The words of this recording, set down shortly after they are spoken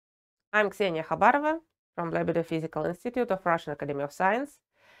I'm Ksenia Khabarova from Lebedev Physical Institute of Russian Academy of Science,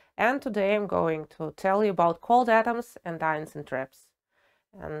 and today I'm going to tell you about cold atoms and ions in traps.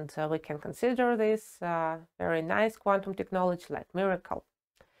 And we can consider this very nice quantum technology like miracle.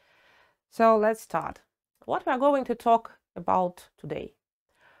 So let's start. What we are going to talk about today.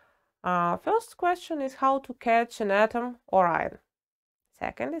 First question is how to catch an atom or ion.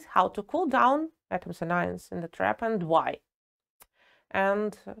 Second is how to cool down atoms and ions in the trap and why.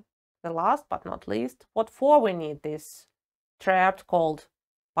 And the last but not least, what for we need these trapped cold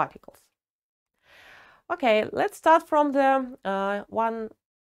particles. Okay, let's start from the one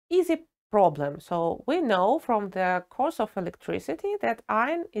easy problem. So we know from the course of electricity that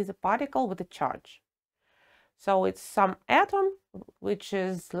ion is a particle with a charge. So it's some atom which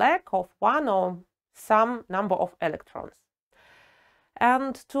is lack of one or some number of electrons.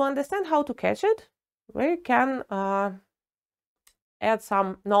 And to understand how to catch it, we can add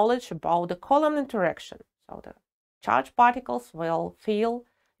some knowledge about the Coulomb interaction. So the charged particles will feel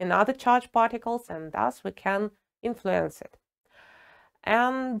in other charged particles, and thus we can influence it.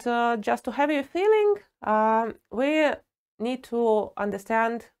 And just to have a feeling, we need to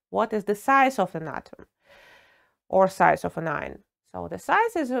understand what is the size of an atom or size of an ion. So the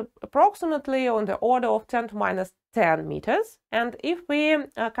size is approximately on the order of 10 to minus 10 meters. And if we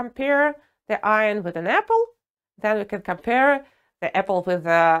compare the ion with an apple, then we can compare the apple with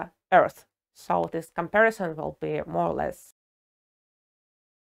the Earth. So this comparison will be more or less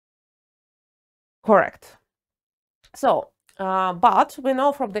correct. So, but we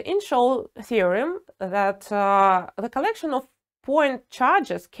know from the in-show theorem that the collection of point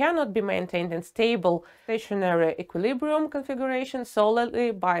charges cannot be maintained in stable stationary equilibrium configuration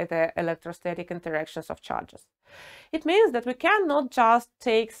solely by the electrostatic interactions of charges. It means that we cannot just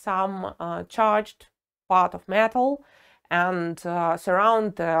take some charged part of metal and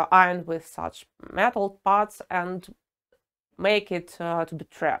surround the ion with such metal parts and make it to be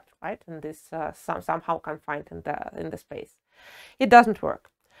trapped, right? And this somehow confined in the space. It doesn't work.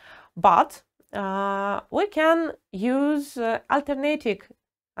 But we can use alternating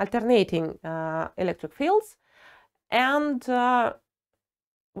electric fields, and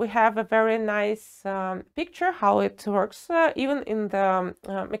we have a very nice picture how it works even in the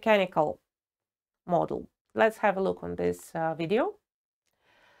mechanical model. Let's have a look on this video.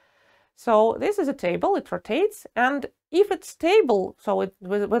 So this is a table, it rotates, and if it's stable, so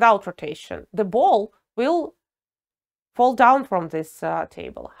without rotation, the ball will fall down from this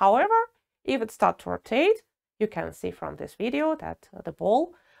table. However, if it starts to rotate, you can see from this video that the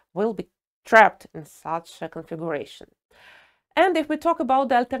ball will be trapped in such a configuration. And if we talk about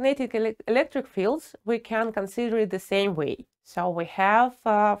the alternating electric fields, we can consider it the same way. So we have,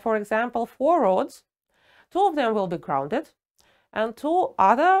 for example, 4 rods. 2 of them will be grounded, and 2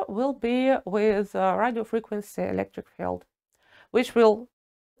 other will be with radio frequency electric field, which will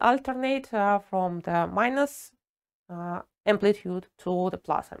alternate from the minus amplitude to the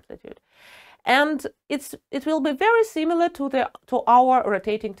plus amplitude. And it will be very similar to our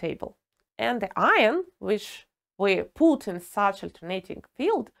rotating table. And the ion, which we put in such alternating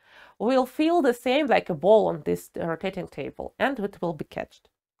field, will feel the same like a ball on this rotating table, and it will be catched.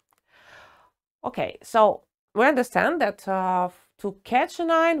 Okay, so we understand that to catch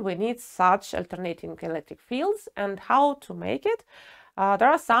an ion, we need such alternating electric fields, and how to make it. There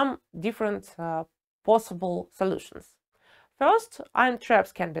are some different possible solutions. First, ion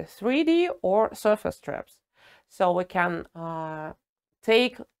traps can be 3D or surface traps. So we can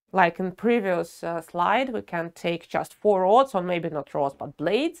take, like in previous slide, we can take just 4 rods, or maybe not rods, but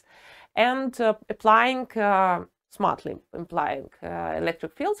blades, and smartly applying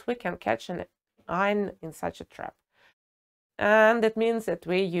electric fields, we can catch an ion in such a trap. And it means that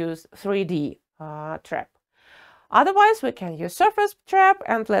we use 3D trap. Otherwise, we can use surface trap,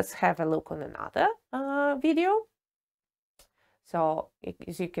 and let's have a look on another video. So,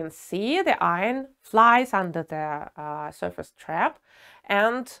 as you can see, the ion flies under the surface trap,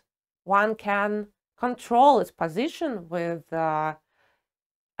 and one can control its position with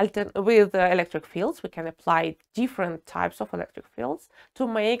electric fields. We can apply different types of electric fields to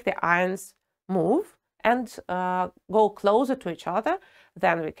make the ions move and go closer to each other.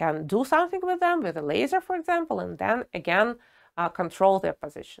 Then we can do something with them with a laser, for example, and then again control their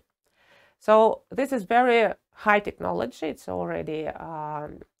position. So this is very high technology. It's already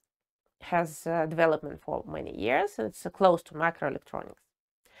has development for many years. It's close to microelectronics.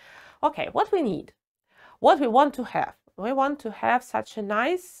 Okay, what we need, what we want to have. We want to have such a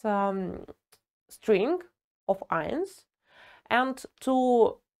nice string of ions, and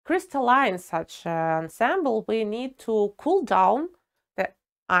to crystalline such an ensemble, we need to cool down the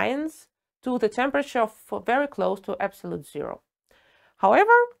ions to the temperature of very close to absolute zero.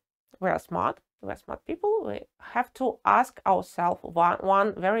 However, we are smart people. We have to ask ourselves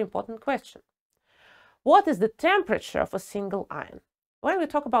one very important question. What is the temperature of a single ion? When we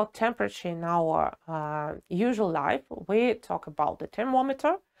talk about temperature in our usual life, we talk about the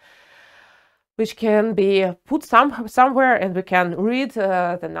thermometer, which can be put somewhere and we can read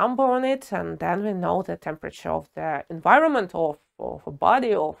the number on it, and then we know the temperature of the environment, of a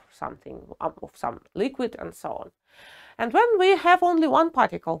body, of something, of some liquid, and so on. And when we have only one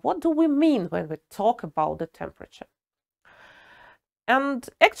particle, what do we mean when we talk about the temperature? And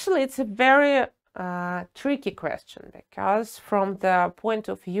actually, it's a very tricky question, because from the point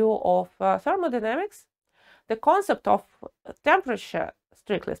of view of thermodynamics, the concept of temperature,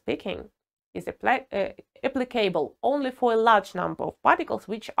 strictly speaking, is applicable only for a large number of particles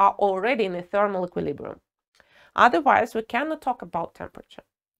which are already in a thermal equilibrium. Otherwise, we cannot talk about temperature.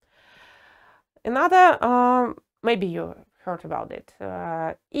 Another, maybe you heard about it,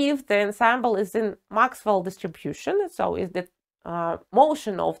 if the ensemble is in Maxwell distribution, so if the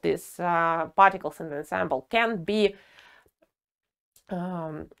motion of these particles in the ensemble can be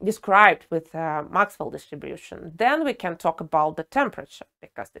described with Maxwell distribution, then we can talk about the temperature,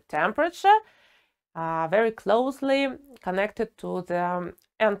 because the temperature very closely connected to the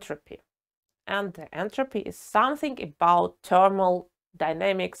entropy. And the entropy is something about thermal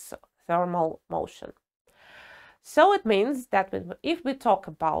dynamics, thermal motion. So it means that if we talk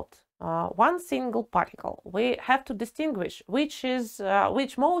about one single particle, we have to distinguish which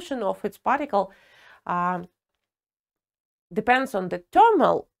motion of its particle depends on the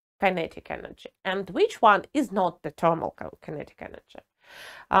thermal kinetic energy and which one is not the thermal kinetic energy.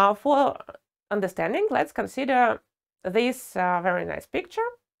 For understanding, let's consider this very nice picture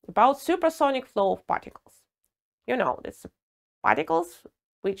about supersonic flow of particles. You know, it's particles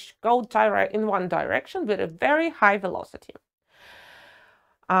which go in one direction with a very high velocity.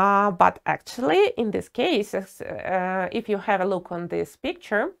 But actually, in this case, if you have a look on this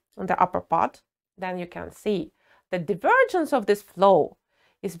picture, on the upper part, then you can see the divergence of this flow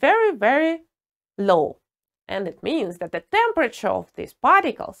is very, very low. And it means that the temperature of these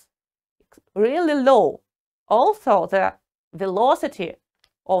particles is really low. Also, the velocity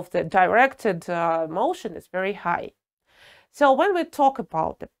of the directed motion is very high. So when we talk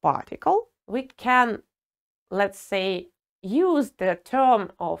about the particle, we can, let's say, use the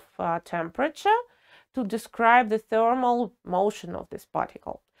term of temperature to describe the thermal motion of this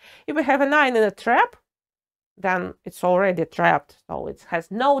particle. If we have an ion in a trap, then it's already trapped, so it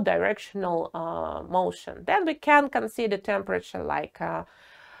has no directional motion. Then we can consider temperature like,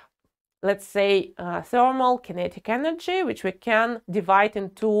 let's say, thermal kinetic energy, which we can divide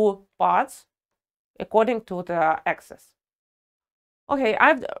in two parts according to the axis. Okay,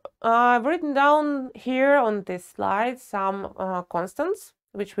 I've written down here on this slide some constants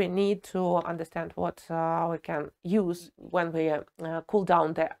which we need to understand what we can use when we cool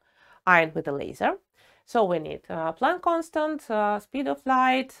down the ion with a laser. So we need Planck constant, speed of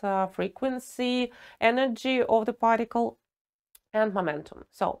light, frequency, energy of the particle, and momentum.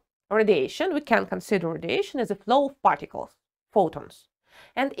 So radiation, we can consider radiation as a flow of particles, photons.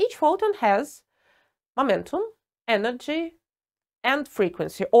 And each photon has momentum, energy, and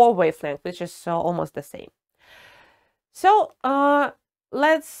frequency or wavelength, which is almost the same. So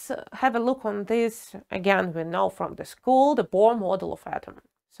let's have a look on this. Again, we know from the school the Bohr model of atom.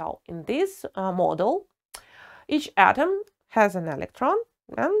 So in this model, each atom has an electron,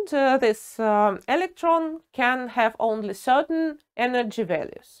 and this electron can have only certain energy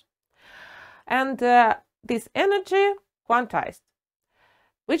values. And this energy quantized.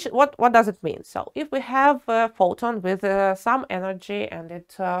 What does it mean? So if we have a photon with some energy and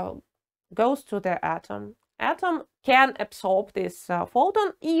it goes to the atom can absorb this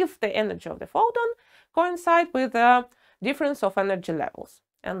photon if the energy of the photon coincides with the difference of energy levels.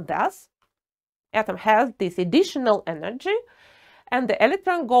 And thus, atom has this additional energy, and the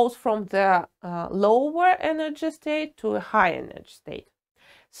electron goes from the lower energy state to a high energy state.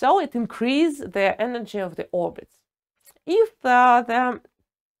 So it increases the energy of the orbits. If the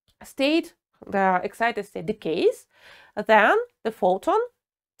excited state decays, then the photon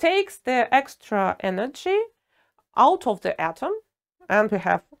takes the extra energy out of the atom, and we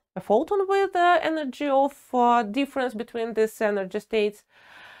have a photon with the energy of difference between these energy states,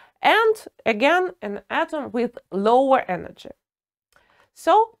 and again an atom with lower energy.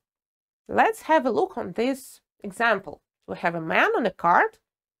 So let's have a look on this example. We have a man on a cart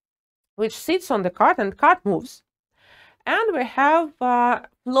which sits on the cart, and the cart moves. And we have a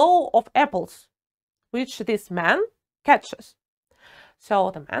flow of apples which this man catches.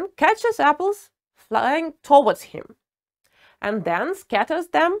 So the man catches apples flying towards him and then scatters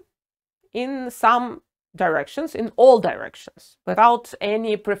them in some directions, in all directions, without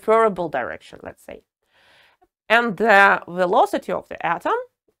any preferable direction, let's say. And the velocity of the atom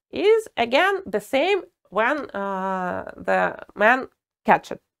is again the same when the man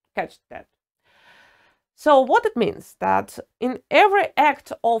catches that. So what it means that in every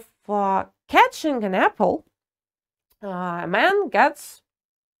act of catching an apple, a man gets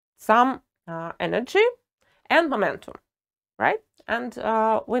some energy and momentum, right? And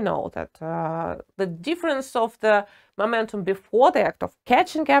we know that the difference of the momentum before the act of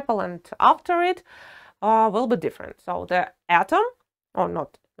catching apple and after it will be different. So the atom, or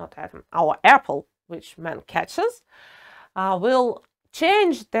not atom, our apple, which man catches, will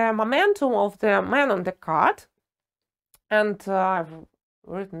change the momentum of the man on the card. And I've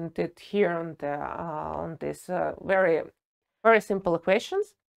written it here on this very simple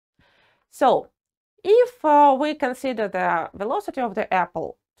equations. So if we consider the velocity of the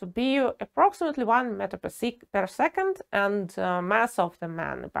apple to be approximately 1 meter per second and mass of the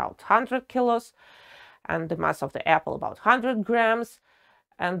man about 100 kilos and the mass of the apple about 100 grams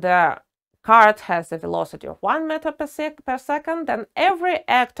and the card has a velocity of 1 meter per second, then every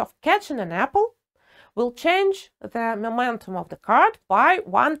act of catching an apple will change the momentum of the card by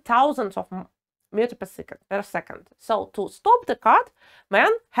 1,000th of meter per second. So to stop the card,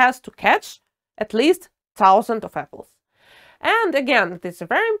 man has to catch at least 1,000 of apples. And again, it is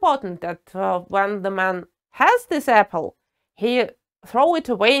very important that when the man has this apple, he throw it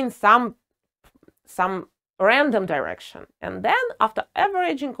away in some random direction. And then after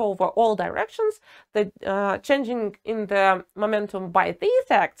averaging over all directions, the changing in the momentum by these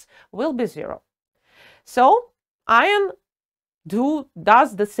acts will be 0. So iron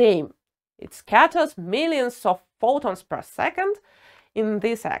does the same. It scatters millions of photons per second in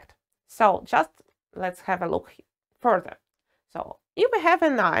this act. So just let's have a look further. So if we have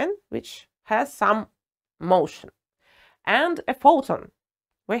an ion which has some motion and a photon,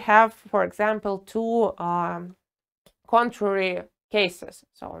 we have, for example, two contrary cases.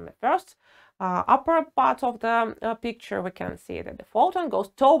 So in the first upper part of the picture, we can see that the photon goes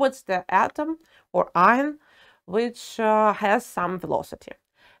towards the atom or ion, which has some velocity.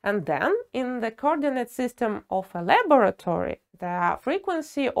 And then in the coordinate system of a laboratory, the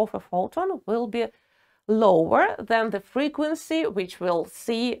frequency of a photon will be lower than the frequency which will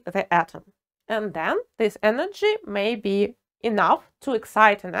see the atom. And then this energy may be enough to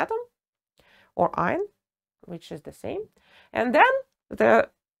excite an atom or ion, which is the same. And then the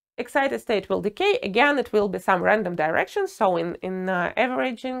excited state will decay. Again, it will be some random direction. So in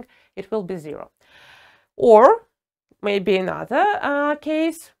averaging, it will be 0. Or maybe another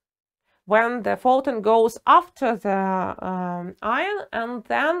case when the photon goes after the ion, and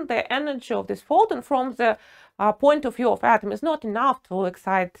then the energy of this photon from the point of view of atom is not enough to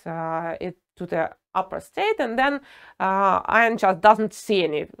excite it to the upper state, and then ion just doesn't see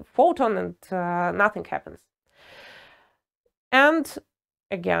any photon and nothing happens. And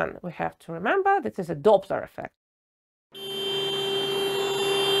again, we have to remember this is a Doppler effect.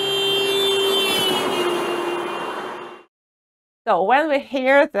 So when we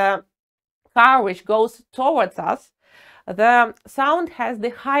hear the car which goes towards us, the sound has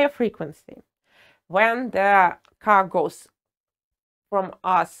the higher frequency. When the car goes from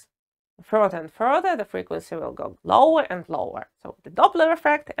us further and further, the frequency will go lower and lower. So the Doppler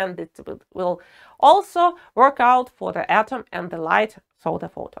effect, and it will also work out for the atom and the light, so the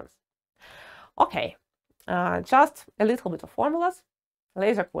photons. Okay, just a little bit of formulas.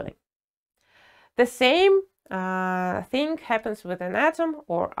 Laser cooling. The same thing happens with an atom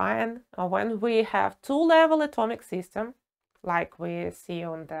or ion when we have two-level atomic system, like we see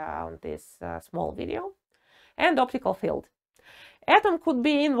on this small video, and optical field. Atom could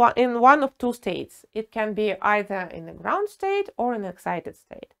be in one of two states. It can be either in a ground state or an excited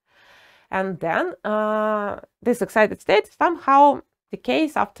state. And then this excited state somehow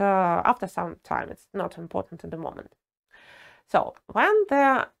decays after some time. It's not important at the moment. So when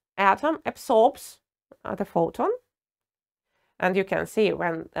the atom absorbs the photon, and you can see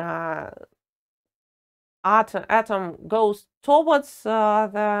when atom goes towards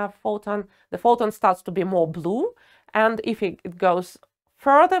the photon starts to be more blue, and if it goes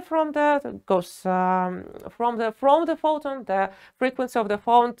further from the photon, the frequency of the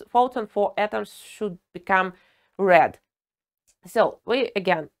photon for atoms should become red. So we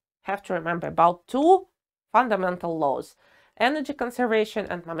again have to remember about two fundamental laws: energy conservation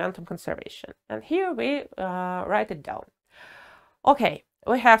and momentum conservation. And here we write it down. Okay,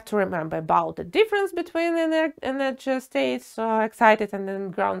 we have to remember about the difference between energy states, excited and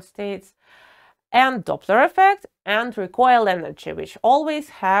then ground states, and Doppler effect and recoil energy, which always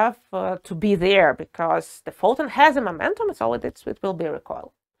have to be there because the photon has a momentum, so it will be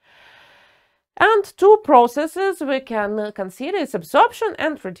recoil. And two processes we can consider is absorption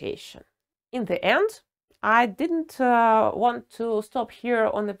and radiation. In the end, I didn't want to stop here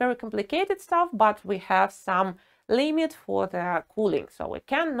on the very complicated stuff, but we have some limit for the cooling. So we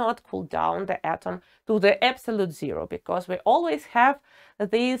cannot cool down the atom to the absolute zero because we always have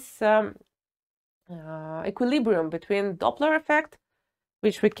this equilibrium between Doppler effect,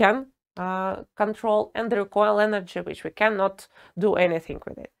 which we can control, and the recoil energy, which we cannot do anything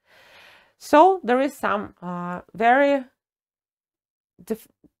with it. So there is some very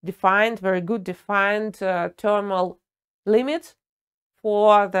defined, very good defined thermal limit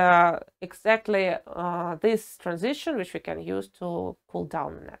for the exactly this transition, which we can use to cool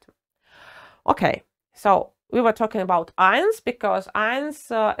down an atom. Okay, so we were talking about ions because ions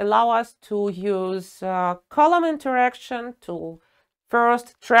allow us to use column interaction to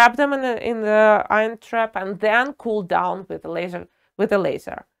first trap them in the ion trap and then cool down with a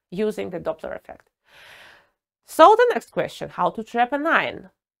laser using the Doppler effect. So the next question, how to trap an ion?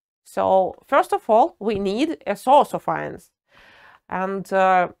 So first of all, we need a source of ions, and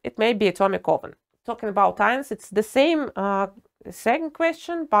it may be atomic oven. Talking about ions, it's the same second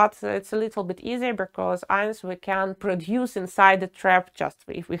question, but it's a little bit easier because ions we can produce inside the trap just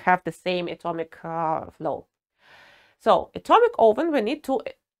if we have the same atomic flow. So atomic oven, we need to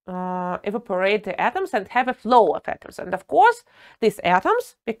evaporate the atoms and have a flow of atoms. And of course, these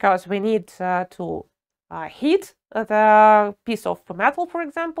atoms, because we need to heat the piece of metal, for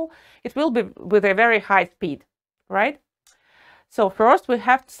example, it will be with a very high speed, right? So first we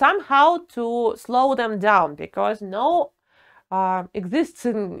have somehow to slow them down because no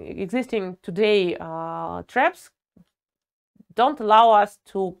existing today traps don't allow us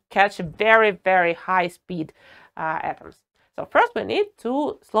to catch very, very high speed atoms. So first we need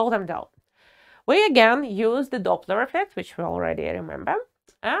to slow them down. We again use the Doppler effect, which we already remember.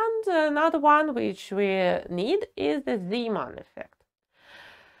 And another one which we need is the Zeeman effect.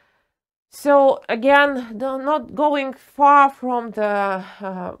 So again, not going far from the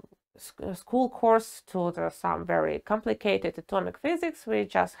school course to some very complicated atomic physics, we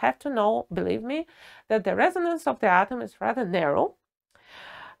just have to know, believe me, that the resonance of the atom is rather narrow.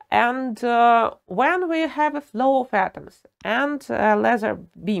 And when we have a flow of atoms and a laser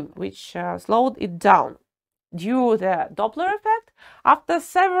beam which slowed it down due to the Doppler effect, after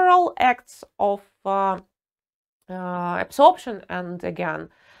several acts of absorption and again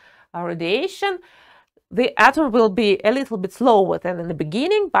radiation, the atom will be a little bit slower than in the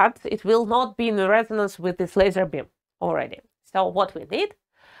beginning, but it will not be in resonance with this laser beam already. So what we need?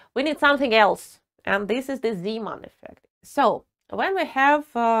 We need something else, and this is the Zeeman effect. So when we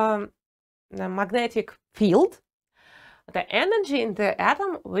have the magnetic field, the energy in the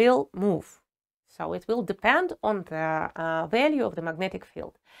atom will move. So it will depend on the value of the magnetic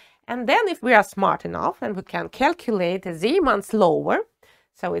field. And then if we are smart enough and we can calculate the Zeeman slower,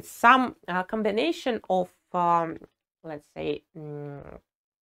 so it's some combination of, let's say,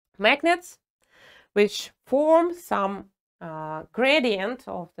 magnets, which form some gradient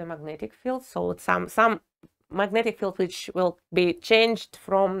of the magnetic field. So it's some magnetic field which will be changed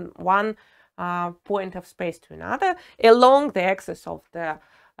from one point of space to another along the axis of the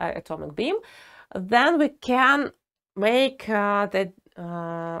atomic beam. Then we can make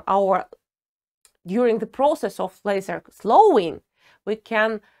during the process of laser slowing, we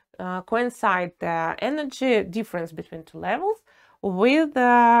can coincide the energy difference between two levels with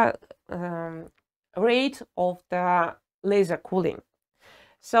the rate of the laser cooling.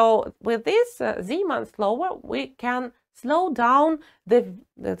 So with this Zeeman slower, we can slow down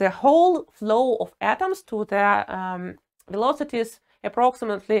the whole flow of atoms to the velocities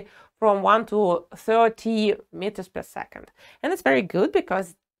approximately from 1 to 30 meters per second. And it's very good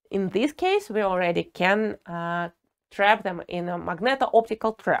because in this case, we already can trap them in a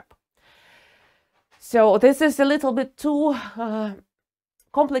magneto-optical trap. So this is a little bit too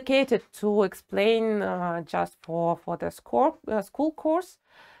complicated to explain just for the school course.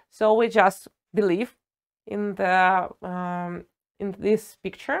 So we just believe in this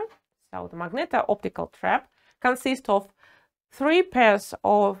picture. So the magneto-optical trap consists of 3 pairs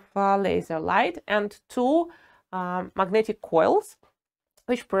of laser light and 2 magnetic coils,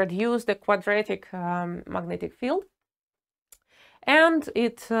 which produce the quadratic magnetic field. And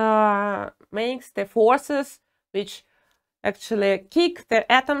it makes the forces which actually kick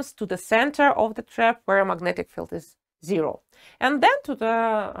the atoms to the center of the trap where a magnetic field is 0. And then to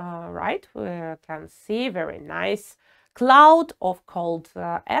the right, we can see very nice cloud of cold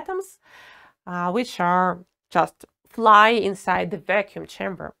atoms, which are just fly inside the vacuum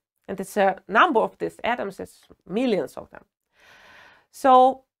chamber. And it's a number of these atoms, it's millions of them.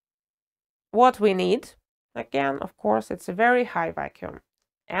 So what we need, again, of course, it's a very high vacuum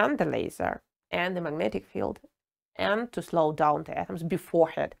and the laser and the magnetic field and to slow down the atoms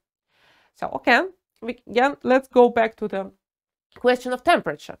beforehand. So, okay, again, let's go back to the question of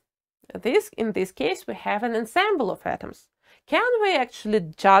temperature. In this case, we have an ensemble of atoms. Can we actually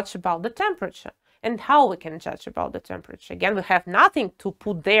judge about the temperature? And how we can judge about the temperature? Again, we have nothing to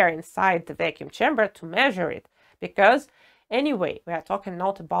put there inside the vacuum chamber to measure it, because anyway, we are talking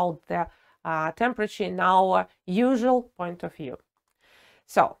not about the temperature in our usual point of view.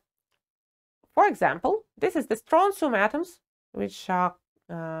 So, for example, this is the strontium atoms, which are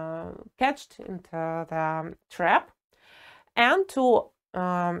catched into the trap. And to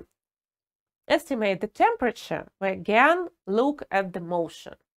estimate the temperature, we again look at the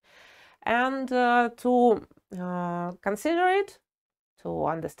motion. And to consider it, to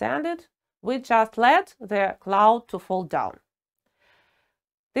understand it, we just let the cloud to fall down.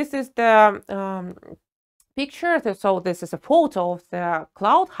 This is the picture. So this is a photo of the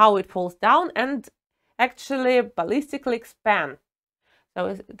cloud, how it falls down and actually ballistically expand.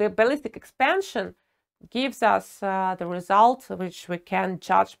 So the ballistic expansion gives us the result which we can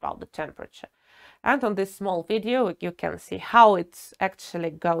judge about the temperature. And on this small video, you can see how it actually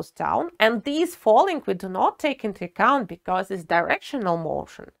goes down. And this falling we do not take into account because it's directional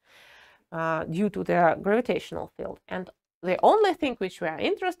motion due to the gravitational field. And the only thing which we are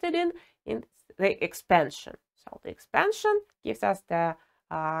interested in is the expansion. So the expansion gives us the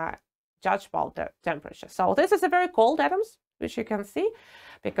judge about the temperature. So this is a very cold atoms, which you can see,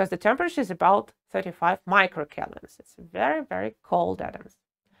 because the temperature is about 35 microkelvins. It's very, very cold atoms.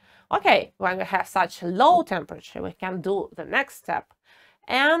 Okay, when we have such a low temperature, we can do the next step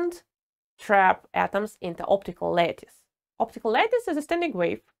and trap atoms into optical lattice. Optical lattice is a standing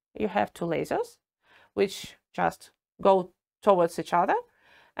wave. You have two lasers, which just go towards each other,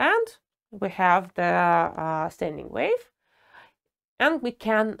 and we have the standing wave, and we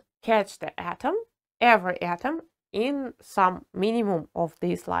can catch the atom, every atom, in some minimum of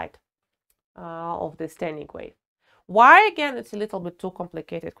this light of the standing wave. Why? Again, it's a little bit too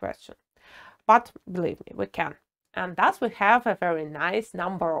complicated question, but believe me, we can. And thus we have a very nice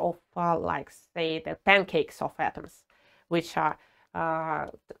number of, like say, the pancakes of atoms, which are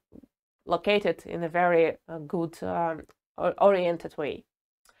located in a very good oriented way.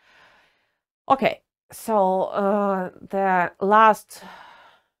 Okay, so the last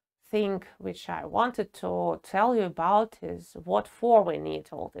thing which I wanted to tell you about is what for we need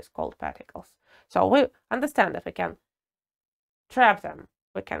all these cold particles. So we understand that we can trap them,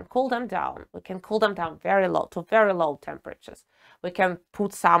 we can cool them down, we can cool them down very low to very low temperatures. We can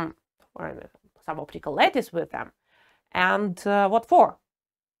put some optical lattice with them. And what for?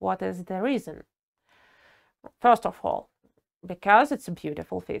 What is the reason? First of all, because it's a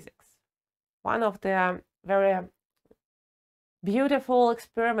beautiful physics. One of the very beautiful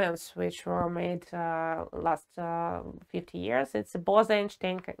experiments which were made last 50 years. It's a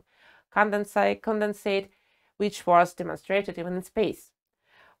Bose-Einstein condensate, which was demonstrated even in space.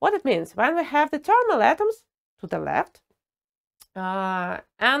 What it means, when we have the thermal atoms to the left,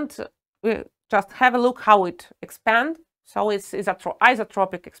 and we just have a look how it expands, so it's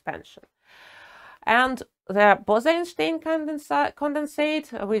isotropic expansion. And the Bose-Einstein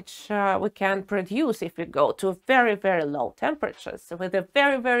condensate, which we can produce if we go to very, very low temperatures with a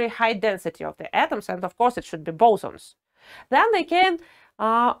very, very high density of the atoms, and of course it should be bosons. Then they can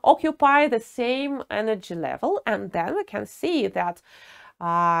occupy the same energy level, and then we can see that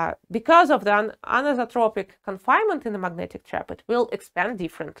because of the anisotropic confinement in the magnetic trap, it will expand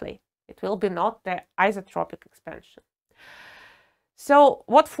differently. It will be not the isotropic expansion. So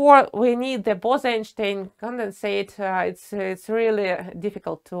what for we need the Bose-Einstein condensate? It's really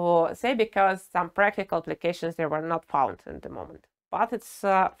difficult to say because some practical applications they were not found at the moment. But it's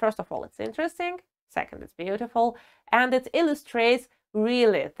first of all, it's interesting. Second, it's beautiful, and it illustrates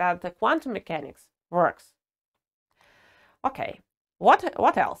really that the quantum mechanics works. Okay, what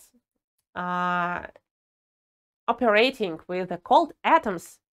else? Operating with the cold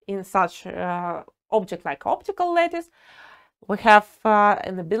atoms in such object like optical lattice, we have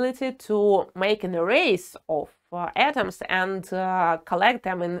an ability to make an array of atoms and collect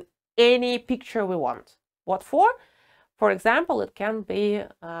them in any picture we want. What for? For example, it can be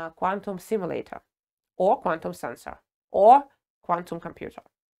a quantum simulator or quantum sensor or quantum computer.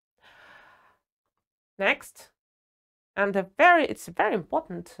 Next, And it's a very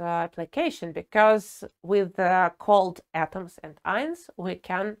important application, because with cold atoms and ions we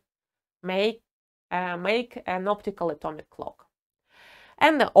can make an optical atomic clock.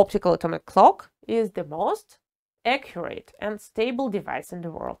 And the optical atomic clock is the most accurate and stable device in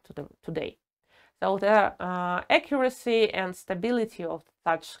the world today. So the accuracy and stability of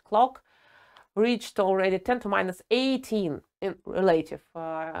such clock reached already 10 to minus 18 in relative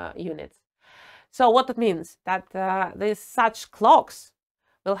units. So what it means that these such clocks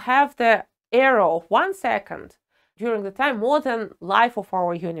will have the error of 1 second during the time more than life of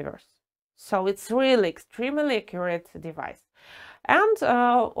our universe. So it's really extremely accurate device. And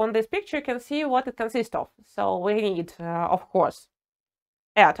on this picture you can see what it consists of. So we need, of course,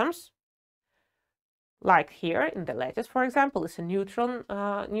 atoms, like here in the lattice, for example, it's a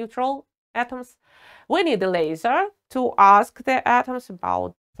neutral atoms. We need a laser to ask the atoms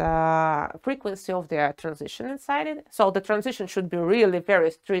about the frequency of their transition inside it. So the transition should be really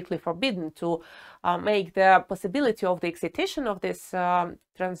very strictly forbidden to make the possibility of the excitation of this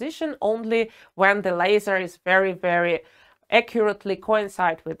transition only when the laser is very, very accurately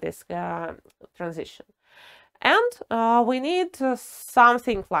coincide with this transition. And we need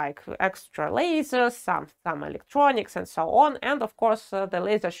something like extra lasers, some electronics, and so on. And of course, the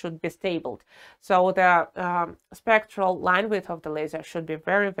laser should be stable. So the spectral line width of the laser should be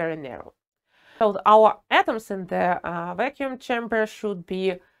very, very narrow. So our atoms in the vacuum chamber should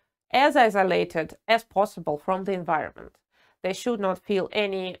be as isolated as possible from the environment. They should not feel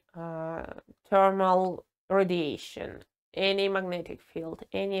any thermal radiation, any magnetic field,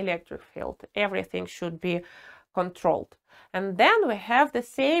 any electric field. Everything should be controlled. And then we have the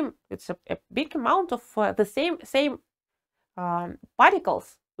same, it's a big amount of the same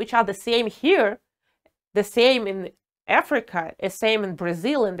particles, which are the same here, the same in Africa, the same in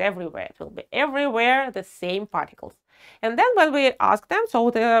Brazil, and everywhere. It will be everywhere the same particles. And then when we ask them, so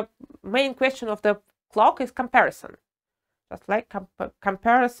the main question of the clock is comparison. Just like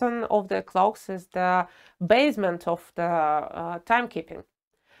comparison of the clocks is the basement of the timekeeping.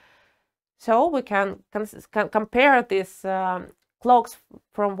 So we can compare these clocks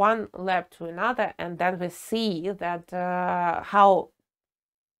from one lab to another, and then we see that how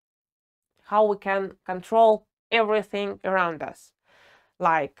we can control everything around us.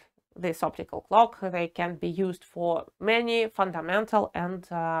 Like this optical clock, they can be used for many fundamental and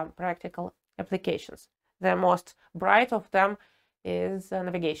practical applications. The most bright of them is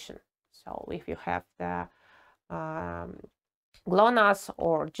navigation. So if you have the GLONASS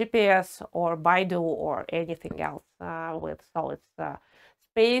or GPS or Baidu or anything else with solid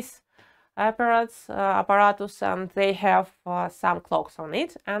space apparatus, and they have some clocks on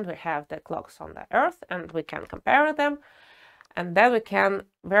it, and we have the clocks on the Earth, and we can compare them, and then we can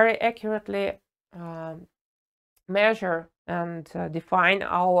very accurately measure and define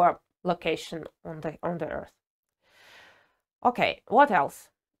our location on the Earth. Okay, what else?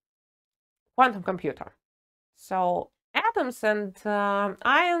 Quantum computer. So atoms and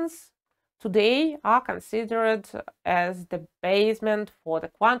ions today are considered as the basement for the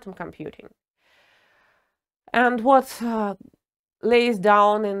quantum computing. And what lays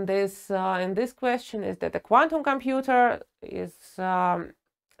down in this question is that the quantum computer is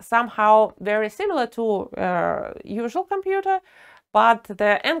somehow very similar to usual computer, but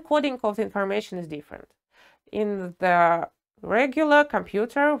the encoding of the information is different. In the regular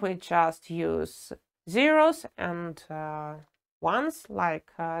computer, we just use zeros and ones, like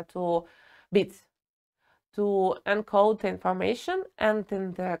 2 bits, to encode the information, and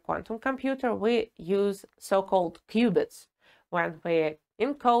in the quantum computer we use so-called qubits when we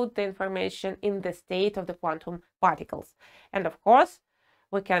encode the information in the state of the quantum particles. And of course,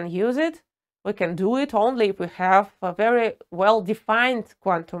 we can use it, we can do it only if we have a very well-defined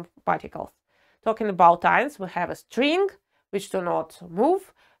quantum particles. Talking about ions, we have a string which do not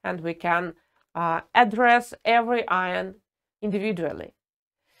move, and we can address every ion individually.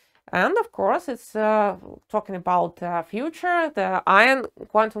 And of course, it's talking about the future. The ion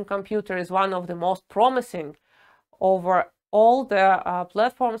quantum computer is one of the most promising over all the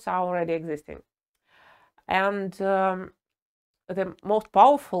platforms are already existing. And the most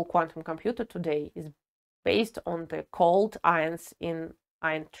powerful quantum computer today is based on the cold ions in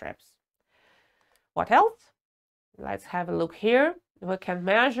ion traps. What else? Let's have a look here. We can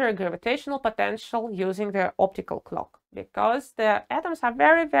measure gravitational potential using the optical clock, because the atoms are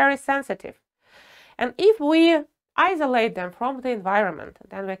very, very sensitive. And if we isolate them from the environment,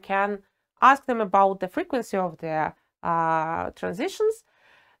 then we can ask them about the frequency of their transitions,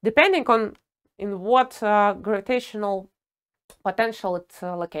 depending on in what gravitational potential it's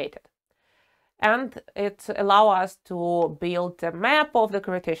located. And it allows us to build a map of the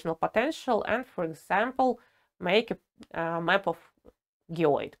gravitational potential and, for example, make a map of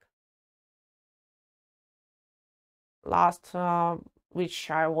geoid. Last,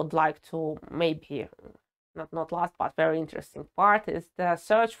 which I would like to maybe, not last, but very interesting part, is the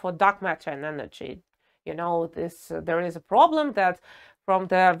search for dark matter and energy. You know, there is a problem that from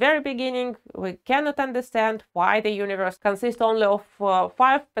the very beginning, we cannot understand why the universe consists only of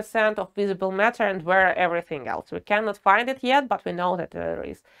 5% of visible matter and where everything else. We cannot find it yet, but we know that there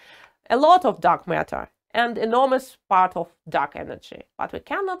is a lot of dark matter and enormous part of dark energy, but we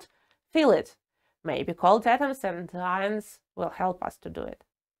cannot feel it. Maybe cold atoms and ions will help us to do it.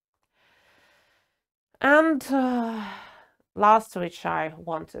 And last, which I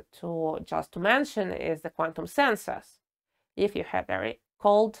wanted to just to mention, is the quantum sensors. If you have very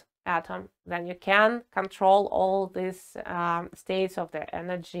cold atom, then you can control all these states of the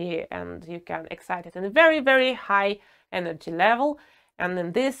energy, and you can excite it in a very, very high energy level. And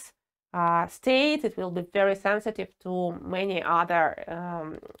in this state, it will be very sensitive to many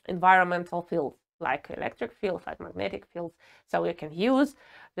other environmental fields, like electric fields, like magnetic fields. So you can use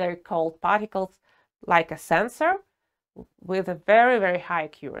very cold particles like a sensor with a very, very high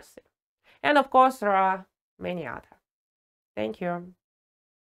accuracy. And of course, there are many others. Thank you.